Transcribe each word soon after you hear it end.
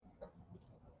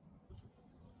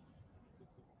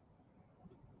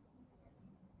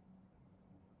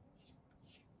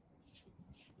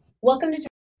Welcome to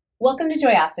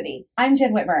Joyosity. I'm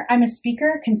Jen Whitmer. I'm a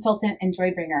speaker, consultant, and joy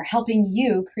bringer, helping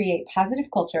you create positive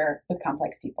culture with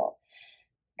complex people.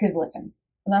 Because listen,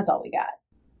 that's all we got.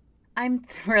 I'm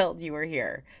thrilled you are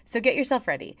here. So get yourself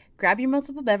ready. Grab your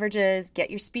multiple beverages,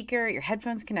 get your speaker, your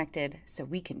headphones connected so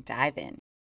we can dive in.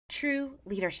 True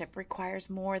leadership requires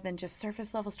more than just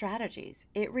surface level strategies.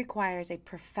 It requires a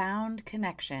profound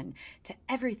connection to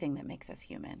everything that makes us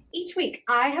human. Each week,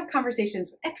 I have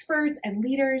conversations with experts and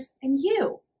leaders and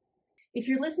you. If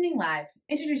you're listening live,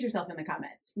 introduce yourself in the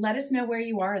comments. Let us know where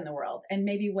you are in the world and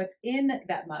maybe what's in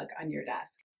that mug on your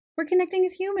desk. We're connecting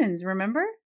as humans, remember?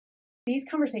 These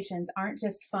conversations aren't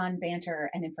just fun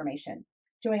banter and information.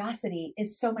 Joyosity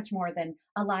is so much more than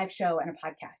a live show and a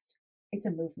podcast. It's a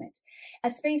movement, a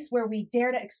space where we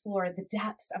dare to explore the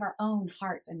depths of our own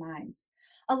hearts and minds,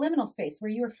 a liminal space where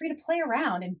you are free to play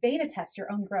around and beta test your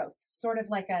own growth, sort of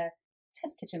like a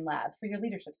test kitchen lab for your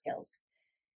leadership skills.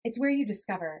 It's where you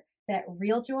discover that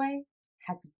real joy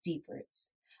has deep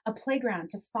roots, a playground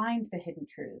to find the hidden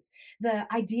truths,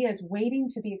 the ideas waiting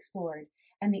to be explored,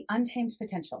 and the untamed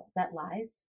potential that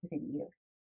lies within you.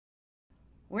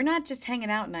 We're not just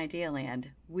hanging out in idea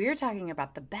land. We're talking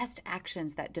about the best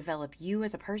actions that develop you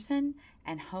as a person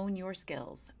and hone your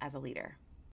skills as a leader.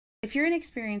 If you're an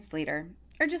experienced leader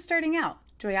or just starting out,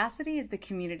 Joyosity is the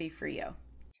community for you.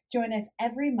 Join us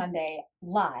every Monday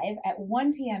live at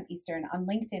 1 p.m. Eastern on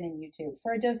LinkedIn and YouTube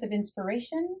for a dose of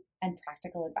inspiration and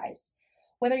practical advice.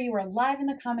 Whether you are live in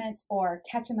the comments or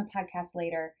catching the podcast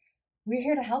later, we're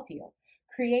here to help you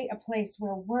create a place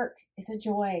where work is a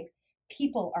joy,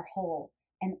 people are whole,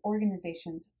 and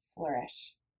organizations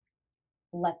flourish.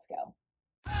 Let's go.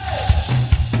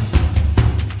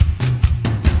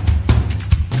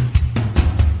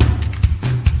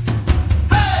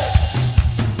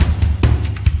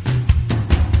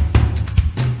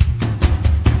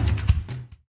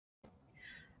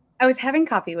 I was having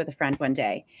coffee with a friend one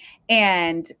day,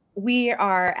 and we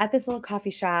are at this little coffee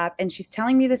shop, and she's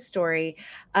telling me this story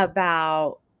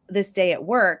about this day at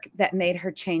work that made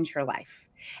her change her life.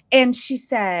 And she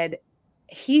said,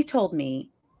 he told me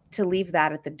to leave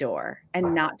that at the door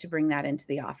and not to bring that into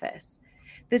the office.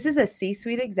 This is a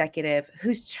C-suite executive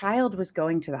whose child was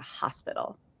going to the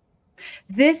hospital.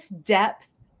 This depth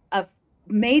of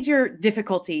major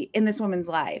difficulty in this woman's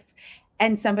life.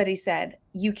 And somebody said,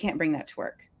 you can't bring that to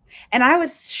work. And I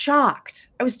was shocked.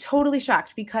 I was totally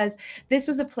shocked because this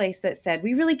was a place that said,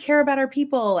 we really care about our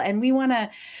people and we want to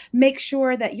make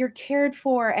sure that you're cared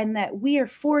for and that we are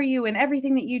for you in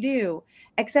everything that you do,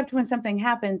 except when something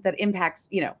happens that impacts,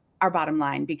 our bottom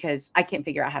line, because I can't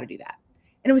figure out how to do that.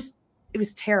 And it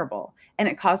was terrible. And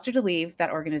it caused her to leave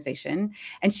that organization.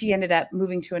 And she ended up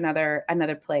moving to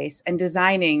another place and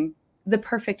designing the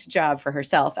perfect job for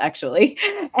herself, actually,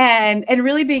 and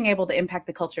really being able to impact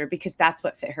the culture because that's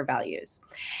what fit her values.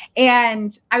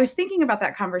 And I was thinking about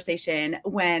that conversation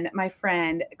when my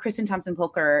friend, Thompson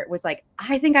Poelker, was like,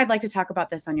 I think I'd like to talk about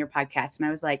this on your podcast. And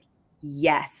I was like,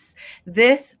 yes,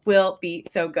 this will be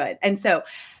so good. And so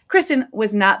Kristin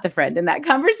was not the friend in that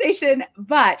conversation,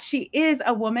 but she is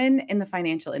a woman in the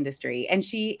financial industry, and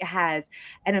she has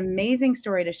an amazing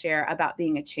story to share about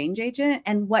being a change agent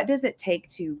and what does it take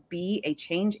to be a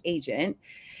change agent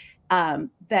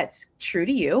that's true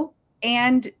to you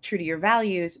and true to your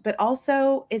values, but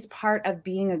also is part of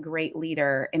being a great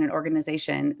leader in an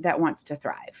organization that wants to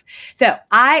thrive. So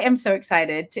I am so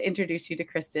excited to introduce you to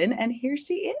Kristin, and here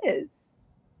she is.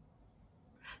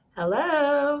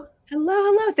 Hello.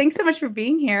 Hello. Thanks so much for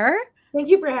being here. Thank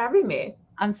you for having me.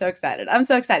 I'm so excited.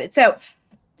 So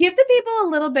give the people a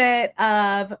little bit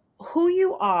of who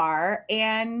you are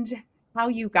and how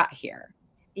you got here.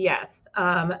 Yes.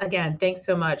 Again, thanks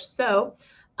so much. So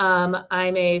I'm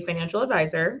a financial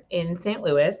advisor in St.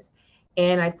 Louis,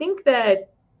 and I think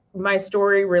that my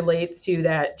story relates to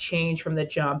that change from the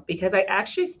jump because I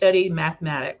actually studied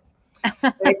mathematics.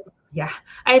 Yeah,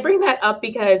 I bring that up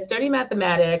because studying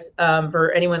mathematics,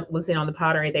 for anyone listening on the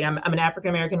pod or anything, I'm an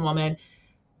African-American woman.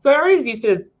 So I always used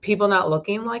to people not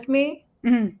looking like me.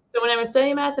 Mm-hmm. So when I was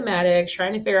studying mathematics,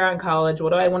 trying to figure out in college, what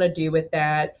do I want to do with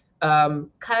that?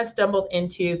 Kind of stumbled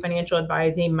into financial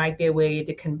advising might be a way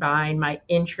to combine my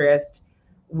interest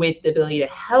with the ability to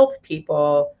help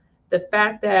people. The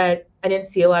fact that I didn't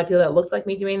see a lot of people that looked like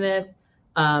me doing this,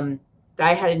 that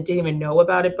I didn't even know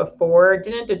about it before,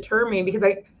 didn't deter me because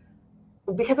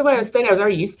of what I was studying, I was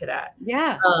already used to that.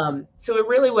 Yeah. So it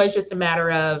really was just a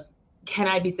matter of, can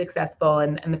I be successful?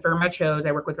 And the firm I chose,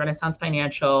 I work with Renaissance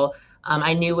Financial.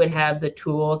 I knew would have the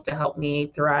tools to help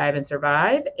me thrive and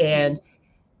survive. And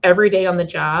every day on the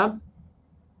job,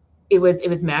 it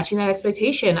was matching that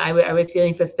expectation. I was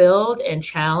feeling fulfilled and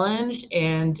challenged,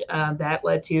 and that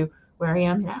led to where I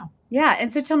am now. Yeah.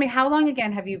 And so tell me, how long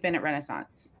again have you been at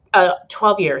Renaissance?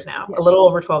 12 years now, Yeah. a little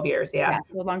over 12 years. Yeah.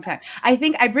 A long time. I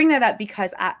think I bring that up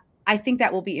because I think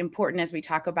that will be important as we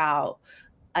talk about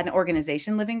an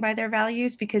organization living by their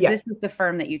values, because this is the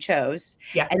firm that you chose,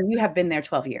 and you have been there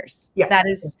 12 years. Yeah. That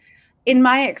is, in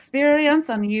my experience,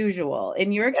 unusual.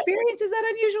 In your experience, is that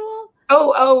unusual?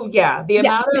 Oh, yeah. The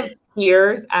amount of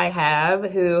peers I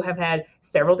have who have had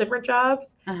several different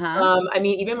jobs. I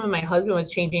mean, even when my husband was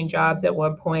changing jobs at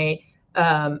one point,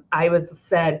 I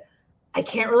said, I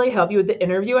can't really help you with the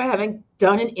interview. I haven't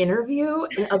done an interview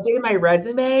and updated my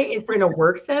resume in a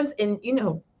work sense in,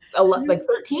 like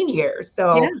 13 years.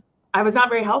 So I was not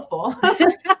very helpful.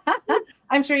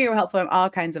 I'm sure you were helpful in all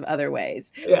kinds of other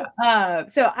ways. Yeah.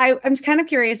 So I'm kind of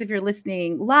curious, if you're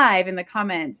listening live in the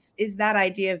comments, is that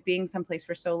idea of being someplace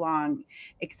for so long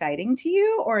exciting to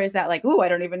you? Or is that like, oh, I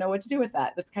don't even know what to do with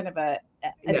that? That's kind of an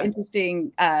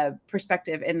interesting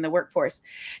perspective in the workforce.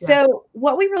 Yeah. So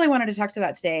what we really wanted to talk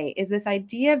about today is this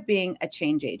idea of being a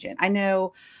change agent. I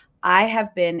know I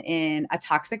have been in a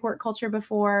toxic work culture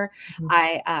before. Mm-hmm.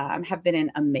 I have been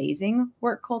in amazing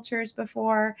work cultures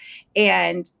before.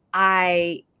 And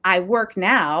I work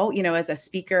now, as a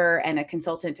speaker and a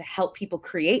consultant to help people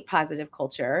create positive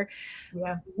culture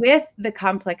with the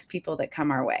complex people that come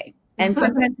our way. And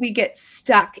sometimes we get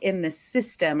stuck in the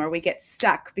system, or we get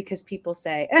stuck because people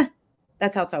say,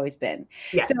 that's how it's always been.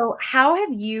 Yeah. So how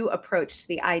have you approached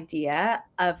the idea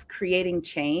of creating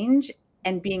change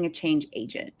and being a change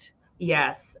agent?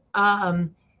 Yes.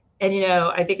 And,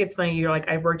 I think it's funny. You're like,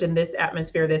 I've worked in this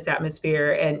atmosphere.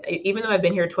 And even though I've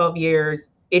been here 12 years,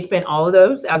 it's been all of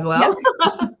those as well.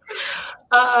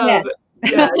 Yes.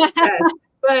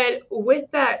 But with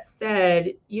that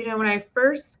said, when I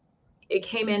first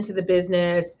came into the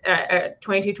business at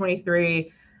 22,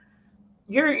 23,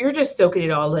 you're just soaking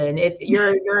it all in.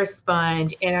 You're a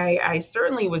sponge. And I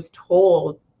certainly was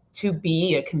told to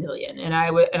be a chameleon, and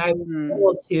I was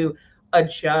told to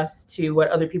adjust to what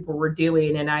other people were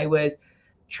doing. And I was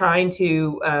trying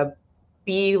to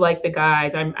be like the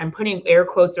guys. I'm putting air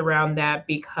quotes around that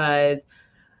because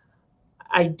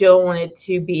I don't want it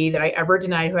to be that I ever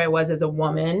denied who I was as a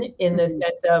woman, in the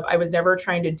sense of I was never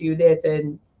trying to do this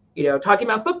and, talking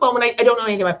about football when I don't know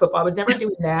anything about football. I was never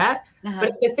doing that. But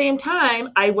at the same time,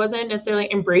 I wasn't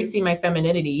necessarily embracing my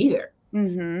femininity either.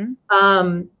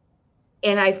 Mm-hmm.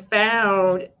 And I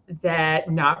found that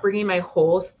not bringing my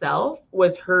whole self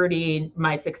was hurting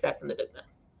my success in the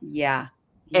business. Yeah.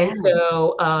 And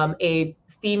so a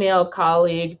female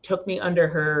colleague took me under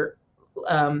her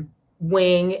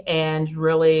wing and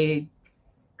really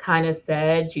kind of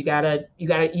said, you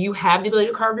have the ability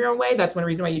to carve your own way. That's one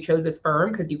reason why you chose this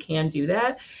firm, because you can do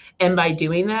that. And by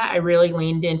doing that, I really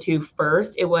leaned into,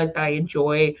 first, it was that I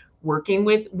enjoy working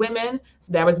with women.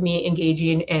 So that was me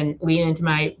engaging and leaning into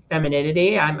my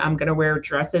femininity. I'm going to wear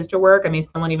dresses to work. I mean,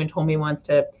 someone even told me once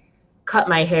to cut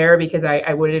my hair because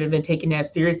I wouldn't have been taken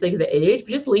as seriously because of age,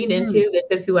 but just lean into this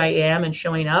is who I am and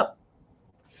showing up.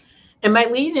 And by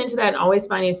leaning into that and always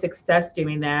finding success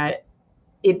doing that,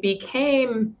 it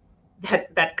became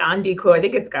that Gandhi quote. I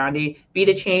think it's Gandhi, be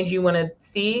the change you want to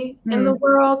see in the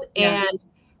world. Yeah. And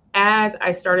as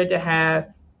I started to have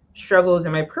struggles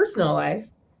in my personal life,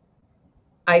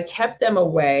 I kept them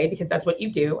away because that's what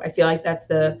you do. I feel like that's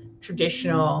the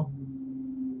traditional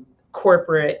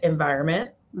corporate environment.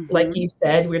 Like you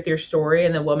said, with your story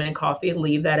and the woman in coffee,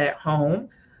 leave that at home.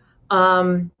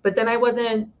 But then I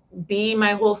wasn't being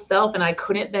my whole self, and I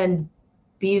couldn't then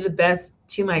be the best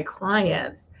to my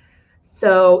clients.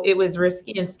 So it was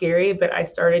risky and scary, but I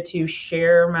started to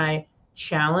share my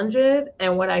challenges.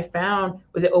 And what I found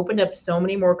was it opened up so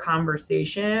many more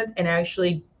conversations and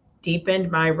actually deepened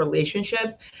my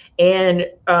relationships and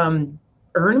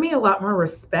earned me a lot more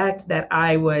respect that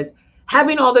I was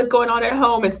having all this going on at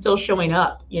home and still showing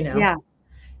up, Yeah.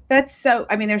 That's so,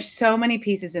 I mean, there's so many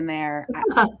pieces in there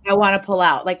I want to pull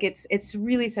out. Like it's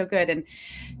really so good. And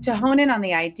to hone in on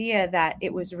the idea that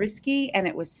it was risky and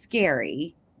it was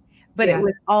scary, but it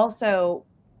was also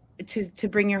to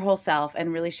bring your whole self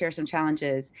and really share some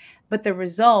challenges. But the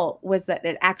result was that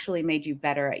it actually made you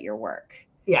better at your work.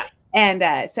 Yeah.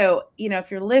 And so,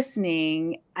 if you're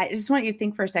listening, I just want you to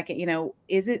think for a second,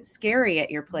 is it scary at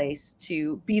your place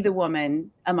to be the woman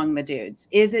among the dudes?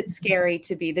 Is it scary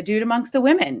to be the dude amongst the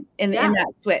women in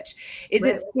that switch? Is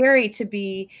it scary to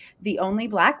be the only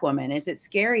Black woman? Is it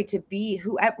scary to be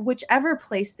whichever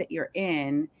place that you're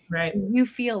in? Right. You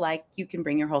feel like you can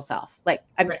bring your whole self. Like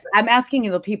I'm asking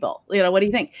you, the people, what do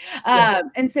you think?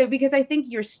 And so, because I think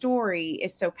your story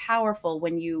is so powerful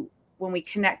when you when we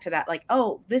connect to that, like,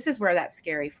 oh, this is where that's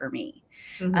scary for me.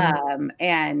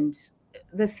 And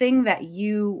the thing that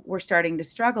you were starting to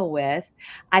struggle with,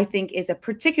 I think, is a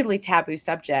particularly taboo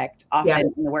subject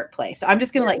often in the workplace. So I'm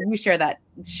just going to let you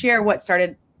share what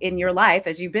started in your life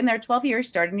as you've been there 12 years,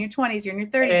 started in your 20s, you're in your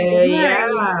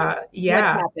 30s. What's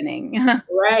happening?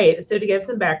 Right. So to give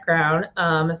some background,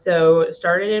 so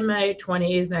started in my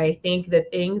 20s, and I think the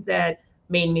things that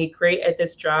made me great at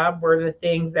this job were the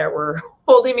things that were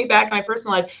holding me back in my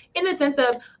personal life, in the sense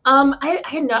of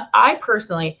I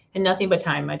personally had nothing but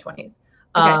time in my 20s.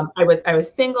 I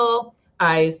was single.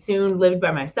 I soon lived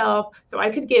by myself, so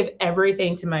I could give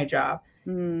everything to my job.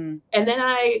 And then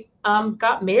I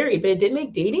got married, but it did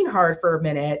make dating hard for a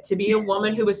minute to be a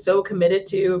woman who was so committed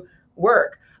to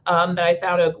work. But I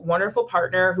found a wonderful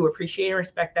partner who appreciated and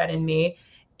respect that in me.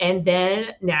 And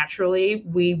then naturally,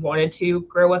 we wanted to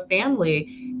grow a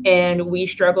family, and we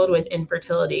struggled with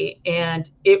infertility. And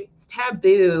it's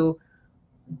taboo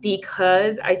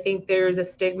because I think there's a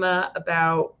stigma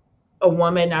about a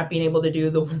woman not being able to do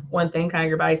the one thing kind of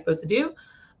your body's supposed to do.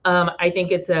 I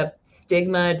think it's a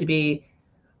stigma to be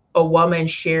a woman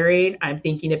sharing. I'm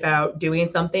thinking about doing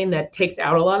something that takes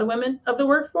out a lot of women of the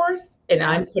workforce, and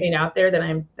I'm putting out there that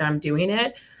I'm doing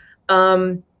it.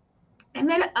 And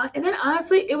then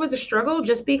honestly, it was a struggle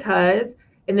just because,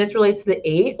 and this relates to the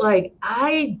 8, like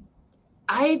I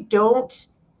don't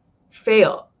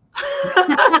fail. So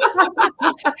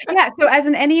as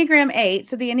an Enneagram 8,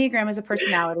 so the Enneagram is a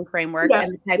personality framework,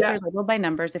 and the types are labeled by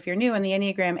numbers if you're new, and the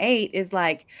Enneagram 8 is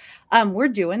like, we're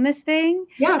doing this thing.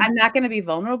 I'm not going to be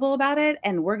vulnerable about it,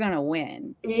 and we're going to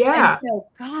win. And so,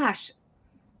 gosh,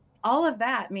 all of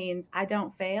that means I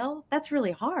don't fail. That's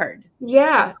really hard.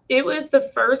 Yeah. It was the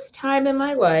first time in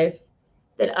my life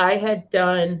that I had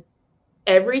done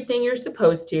everything you're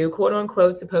supposed to, quote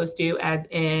unquote, supposed to, as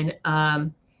in,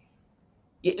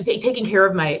 taking care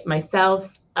of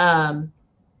myself, learning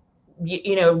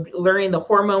the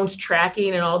hormones,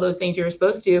 tracking, and all those things you're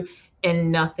supposed to,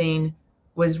 and nothing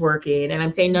was working. And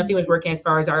I'm saying nothing was working as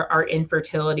far as our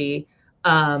infertility.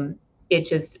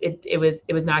 It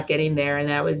was not getting there, and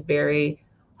that was very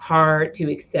hard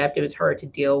to accept. It was hard to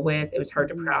deal with. It was hard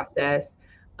to process,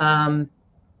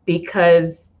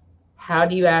 because how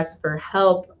do you ask for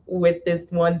help with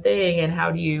this one thing, and how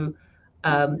do you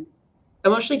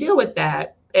emotionally deal with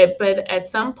that? But at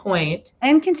some point,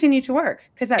 and continue to work,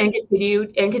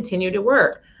 and continue to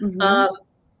work.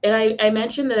 And I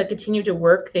mentioned the continue to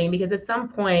work thing because at some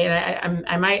point,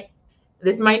 and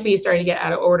this might be starting to get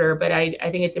out of order, but I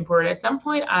think it's important. At some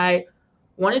point, I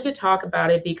wanted to talk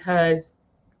about it because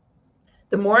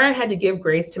the more I had to give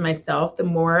grace to myself, the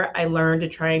more I learned to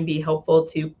try and be helpful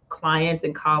to clients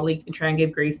and colleagues and try and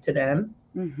give grace to them.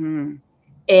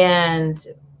 And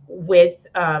with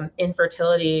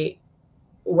infertility,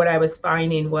 what I was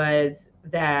finding was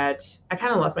that I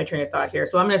kind of lost my train of thought here.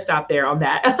 So I'm going to stop there on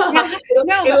that.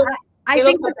 I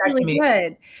think that's really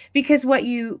good, because what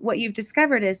you've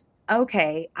discovered is,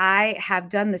 okay, I have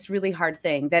done this really hard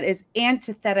thing that is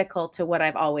antithetical to what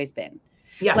I've always been.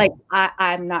 Like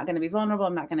I'm not going to be vulnerable.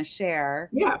 I'm not going to share.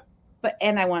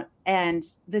 And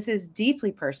this is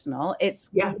deeply personal. It's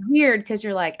weird because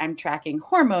you're like, I'm tracking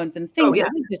hormones and things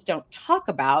that we just don't talk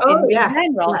about in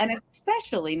general, and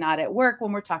especially not at work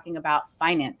when we're talking about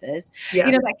finances.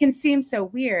 That can seem so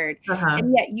weird.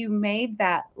 And yet you made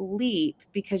that leap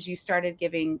because you started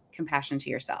giving compassion to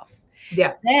yourself.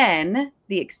 Then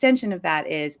the extension of that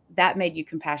is that made you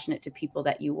compassionate to people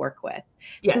that you work with.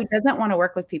 Who doesn't want to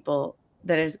work with people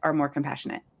that are more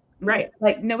compassionate? Right.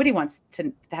 Like nobody wants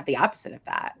to have the opposite of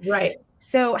that. Right.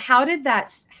 So how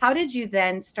did you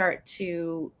then start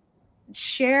to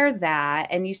share that,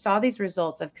 and you saw these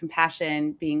results of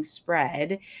compassion being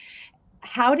spread?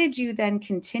 How did you then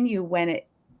continue when it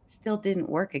still didn't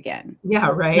work again?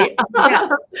 Right. So,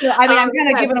 I mean, I'm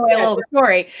kind of giving away a little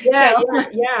story. So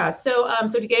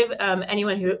to give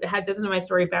anyone who doesn't know my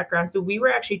story background, so we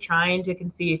were actually trying to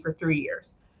conceive for 3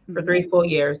 years, for 3 full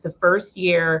years. The first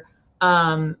year,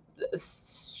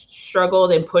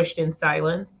 struggled and pushed in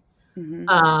silence.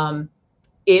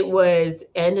 It was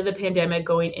end of the pandemic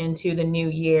going into the new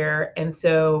year. And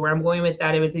so where I'm going with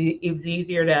that, it was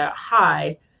easier to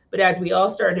hide. But as we all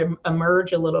started to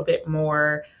emerge a little bit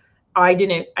more, I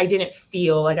didn't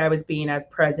feel like I was being as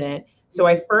present. So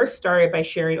I first started by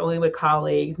sharing only with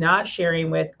colleagues, not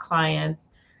sharing with clients,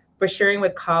 but sharing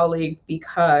with colleagues,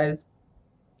 because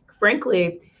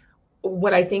frankly,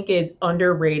 what I think is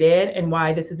underrated and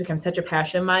why this has become such a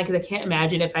passion of mine, because I can't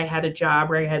imagine if I had a job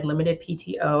where I had limited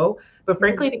PTO, but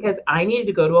frankly, because I needed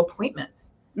to go to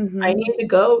appointments. I needed to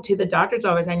go to the doctor's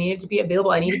office. I needed to be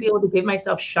available. I need to be able to give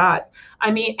myself shots.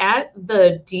 I mean, at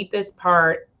the deepest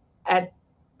part, at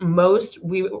most,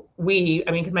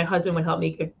 because my husband would help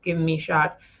me give me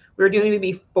shots. We were doing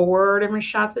maybe 4 different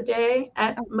shots a day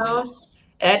at Oh, wow. most,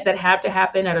 that have to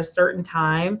happen at a certain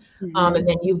time. And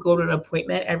then you go to an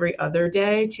appointment every other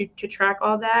day to track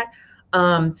all that.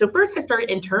 So first I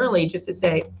started internally just to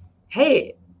say,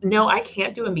 hey, no, I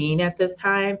can't do a meeting at this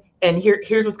time. And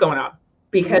here's what's going on,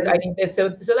 because I need this. So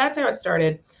that's how it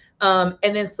started. And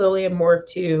then slowly it morphed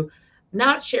to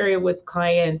not sharing with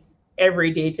clients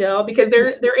every detail, because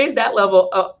there is that level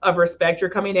of respect. You're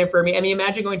coming in for me. I mean,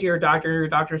 imagine going to your doctor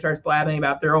starts blabbing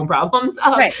about their own problems.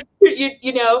 Right.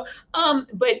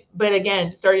 But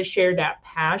again, started to share that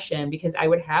passion, because I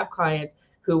would have clients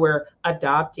who were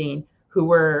adopting, who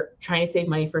were trying to save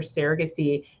money for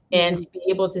surrogacy, and to be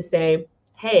able to say,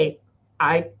 hey,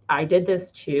 I did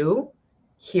this too.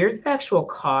 Here's the actual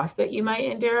cost that you might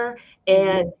endure,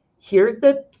 and here's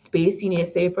the space you need to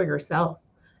save for yourself.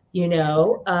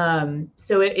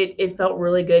 So it felt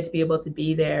really good to be able to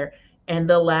be there. And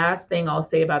the last thing I'll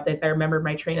say about this, I remember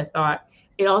my train of thought.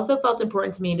 It also felt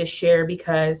important to me to share,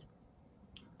 because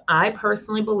I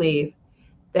personally believe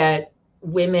that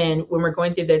women, when we're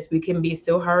going through this, we can be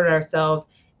so hard on ourselves,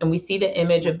 and we see the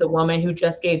image of the woman who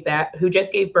just gave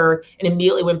birth and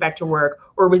immediately went back to work,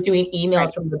 or was doing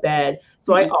emails from the bed.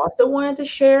 So I also wanted to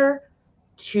share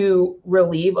to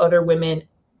relieve other women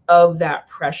of that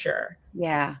pressure.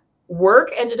 Yeah.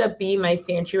 Work ended up being my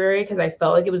sanctuary, because I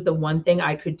felt like it was the one thing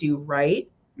I could do right.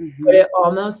 But it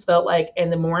almost felt like,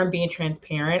 and the more I'm being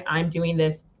transparent, I'm doing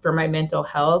this for my mental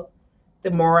health, the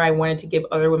more I wanted to give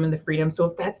other women the freedom. So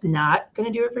if that's not going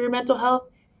to do it for your mental health,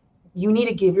 you need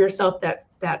to give yourself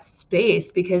that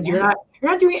space, because you're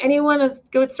not doing anyone a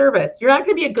good service. You're not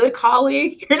going to be a good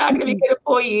colleague. You're not going to be a good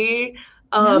employee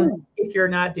if you're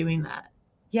not doing that.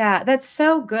 Yeah, that's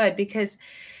so good, because,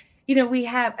 we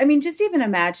have, just even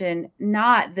imagine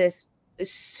not this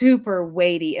super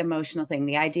weighty emotional thing,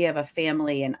 the idea of a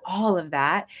family and all of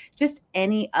that, just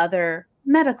any other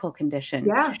medical condition,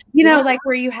 like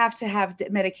where you have to have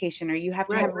medication, or you have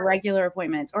to have regular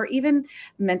appointments, or even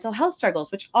mental health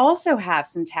struggles, which also have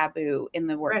some taboo in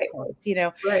the workplace,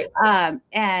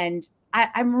 and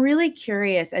I'm really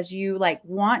curious, as you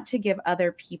want to give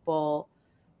other people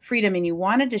freedom and you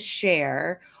wanted to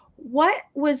share, what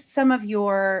was some of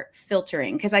your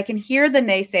filtering? Because I can hear the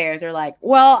naysayers are like,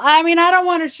 well, I don't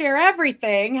want to share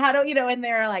everything. How do and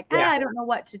they're like, I don't know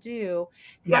what to do.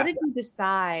 How did you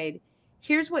decide,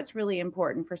 here's what's really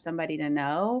important for somebody to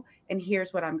know, and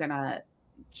here's what I'm going to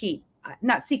keep,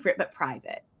 not secret, but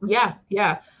private? Yeah.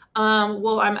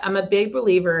 Well, I'm a big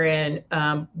believer in,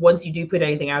 once you do put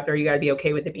anything out there, you got to be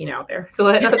okay with it being out there. So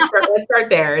let's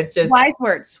start there. It's just wise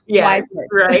words. Yeah, wise words.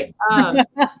 Right.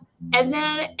 And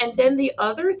then the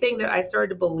other thing that I started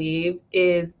to believe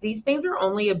is these things are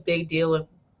only a big deal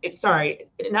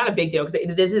not a big deal,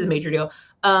 because this is a major deal.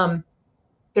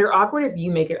 They're awkward if you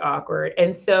make it awkward.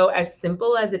 And so, as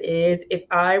simple as it is, if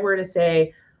I were to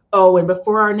say, oh, and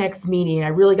before our next meeting, I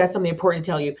really got something important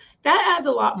to tell you, that adds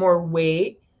a lot more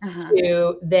weight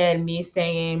to than me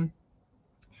saying,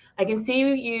 I can see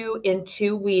you in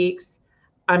 2 weeks.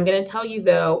 I'm going to tell you,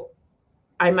 though,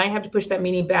 I might have to push that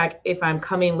meeting back if I'm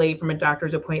coming late from a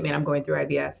doctor's appointment. I'm going through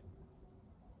IVF.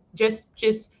 Just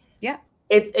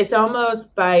It's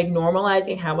almost by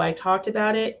normalizing how I talked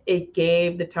about it, it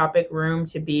gave the topic room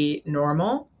to be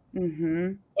normal.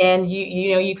 And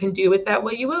you can do with that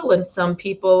what you will. And some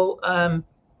people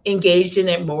engaged in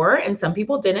it more, and some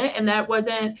people didn't. And that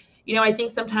wasn't, I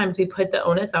think sometimes we put the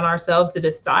onus on ourselves to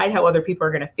decide how other people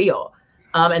are going to feel.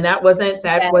 And that was not. So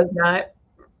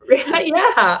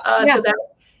that,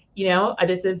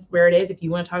 this is where it is. If you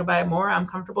want to talk about it more, I'm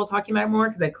comfortable talking about it more,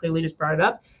 because I clearly just brought it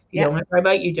up. If you don't want to talk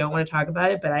about it, you don't want to talk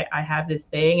about it. But I have this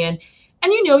thing, and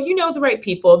the right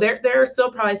people. There are still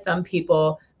probably some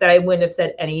people that I wouldn't have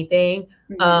said anything.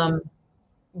 But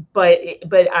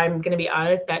I'm going to be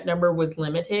honest, that number was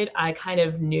limited. I kind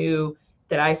of knew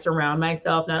that I surround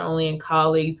myself not only in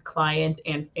colleagues, clients,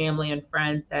 and family and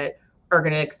friends that are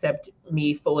going to accept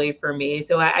me fully for me.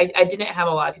 So I didn't have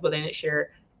a lot of people that didn't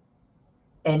share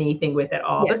anything with at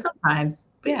all, but sometimes,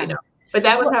 but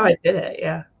that was how I did it.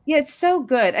 Yeah, it's so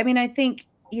good. I think,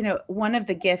 one of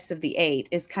the gifts of the 8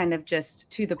 is kind of just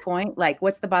to the point, like,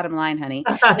 what's the bottom line, honey?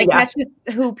 That's just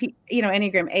who,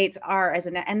 Enneagram 8s are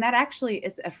and that actually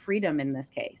is a freedom in this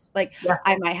case.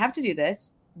 I might have to do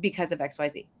this because of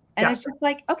XYZ. And it's just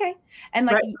like, okay. And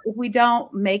like, if we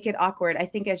don't make it awkward, I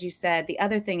think, as you said, the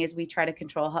other thing is we try to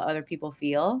control how other people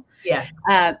feel. Yeah.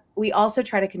 We also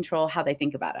try to control how they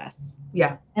think about us.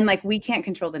 Yeah. And like, we can't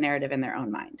control the narrative in their own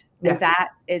mind. Yeah. And that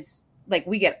is like,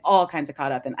 we get all kinds of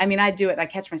caught up in. I mean, I do it. I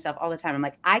catch myself all the time. I'm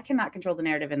like, I cannot control the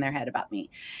narrative in their head about me.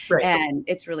 Right. And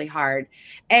it's really hard.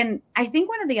 And I think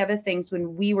one of the other things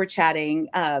when we were chatting,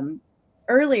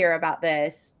 earlier about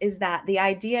this is that the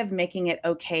idea of making it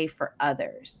okay for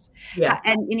others. Yeah.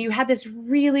 And you had this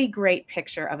really great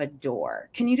picture of a door.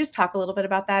 Can you just talk a little bit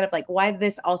about that, of like why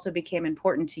this also became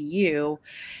important to you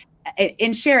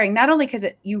in sharing, not only because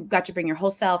you got to bring your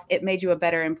whole self, it made you a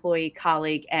better employee,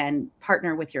 colleague, and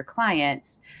partner with your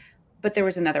clients, but there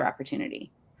was another opportunity.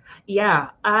 Yeah.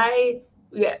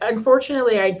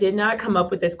 Unfortunately, I did not come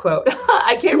up with this quote.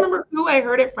 I can't remember who I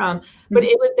heard it from, but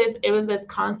it was this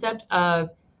concept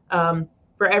of,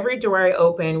 for every door I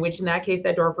open, which in that case,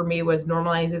 that door for me was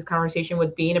normalizing this conversation,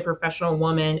 was being a professional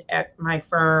woman at my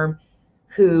firm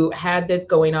who had this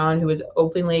going on, who was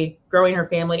openly growing her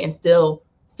family and still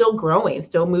growing,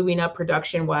 still moving up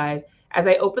production wise. As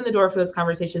I opened the door for those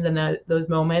conversations and those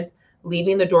moments,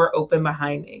 leaving the door open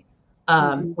behind me.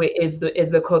 Is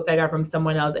the quote that I got from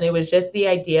someone else. And it was just the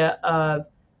idea of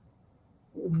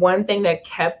one thing that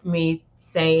kept me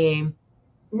saying,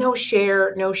 no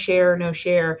share,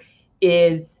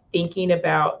 is thinking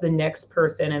about the next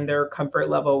person and their comfort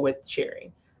level with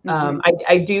sharing.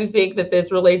 I do think that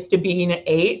this relates to being an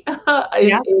 8,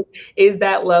 is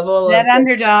that level that of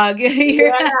underdog.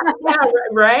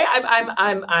 Right.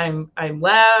 I'm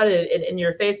loud and in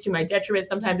your face to my detriment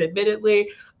sometimes,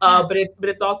 admittedly. But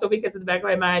it's also because in the back of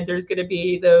my mind, there's going to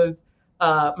be those,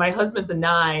 my husband's a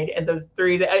 9 and those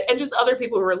 3s and just other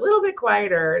people who are a little bit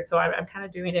quieter. So I'm kind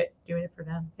of doing it for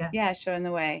them. Yeah. Showing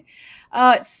the way.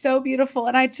 It's so beautiful.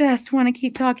 And I just want to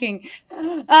keep talking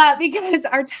because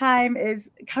our time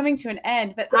is coming to an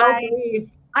end, but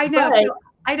I know. So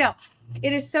I know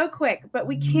it is so quick, but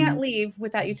we can't leave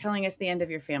without you telling us the end of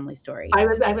your family story. I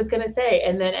was going to say,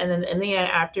 and then in the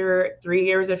end, after 3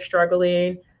 years of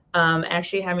struggling,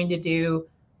 actually having to do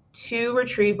 2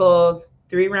 retrievals,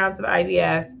 3 rounds of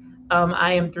IVF.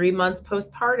 I am 3 months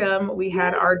postpartum. We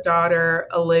had our daughter,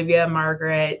 Olivia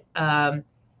Margaret,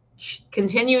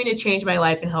 continuing to change my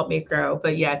life and help me grow.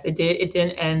 But yes, it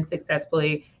didn't end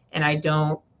successfully. And I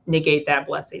don't negate that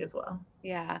blessing as well.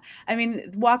 Yeah. I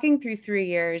mean, walking through 3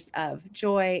 years of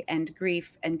joy and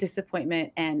grief and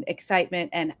disappointment and excitement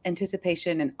and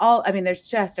anticipation and all, I mean, there's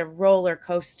just a roller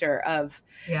coaster of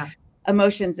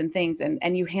emotions and things.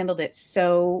 And you handled it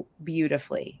so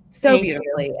beautifully,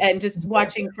 and just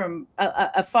watching from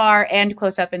afar and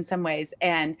close up in some ways.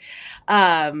 And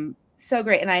so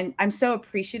great. And I'm so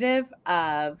appreciative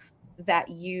of that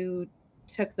you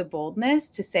took the boldness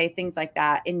to say things like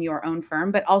that in your own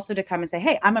firm, but also to come and say,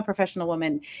 hey, I'm a professional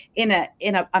woman on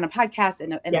a podcast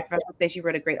in a professional space. You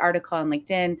wrote a great article on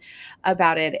LinkedIn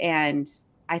about it. And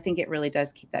I think it really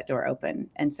does keep that door open.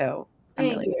 And so I'm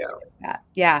really appreciative of that.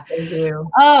 Yeah. Thank you.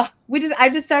 Oh,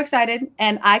 I'm just so excited.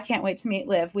 And I can't wait to meet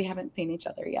Liv. We haven't seen each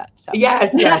other yet. So yes.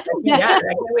 I can't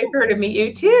wait for her to meet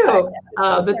you too.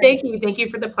 But thank you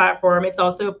for the platform. It's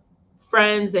also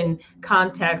friends and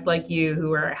contacts like you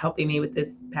who are helping me with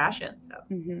this passion.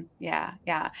 So yeah.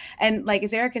 And like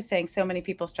as Erica's saying, so many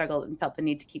people struggled and felt the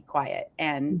need to keep quiet,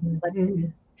 and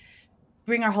let's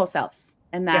bring our whole selves.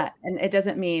 And that, and it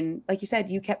doesn't mean, like you said,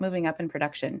 you kept moving up in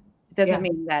production. It doesn't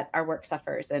mean that our work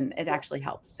suffers, and it actually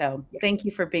helps. So thank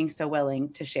you for being so willing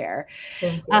to share.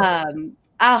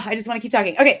 I just want to keep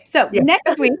talking. Okay. So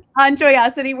next week on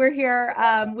Joyosity, we're here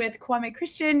with Brave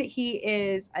Kristin. He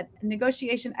is a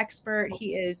negotiation expert.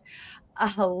 He is a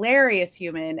hilarious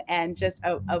human and just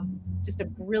a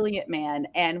brilliant man.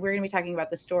 And we're going to be talking about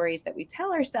the stories that we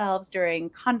tell ourselves during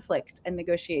conflict and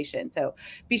negotiation. So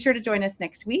be sure to join us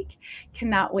next week.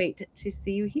 Cannot wait to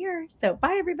see you here. So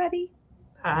bye, everybody.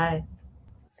 Bye.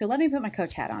 So let me put my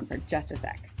coach hat on for just a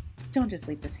sec. Don't just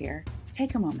leave this here.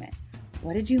 Take a moment.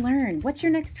 What did you learn? What's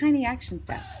your next tiny action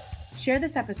step? Share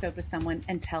this episode with someone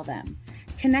and tell them.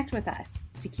 Connect with us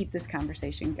to keep this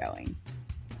conversation going.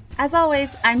 As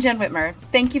always, I'm Jen Whitmer.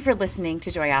 Thank you for listening to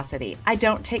Joyosity. I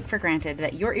don't take for granted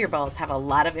that your earballs have a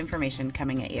lot of information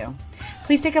coming at you.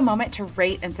 Please take a moment to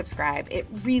rate and subscribe. It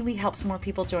really helps more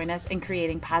people join us in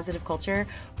creating positive culture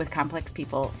with complex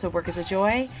people. So work is a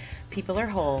joy, people are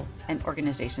whole, and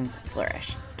organizations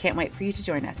flourish. Can't wait for you to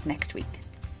join us next week.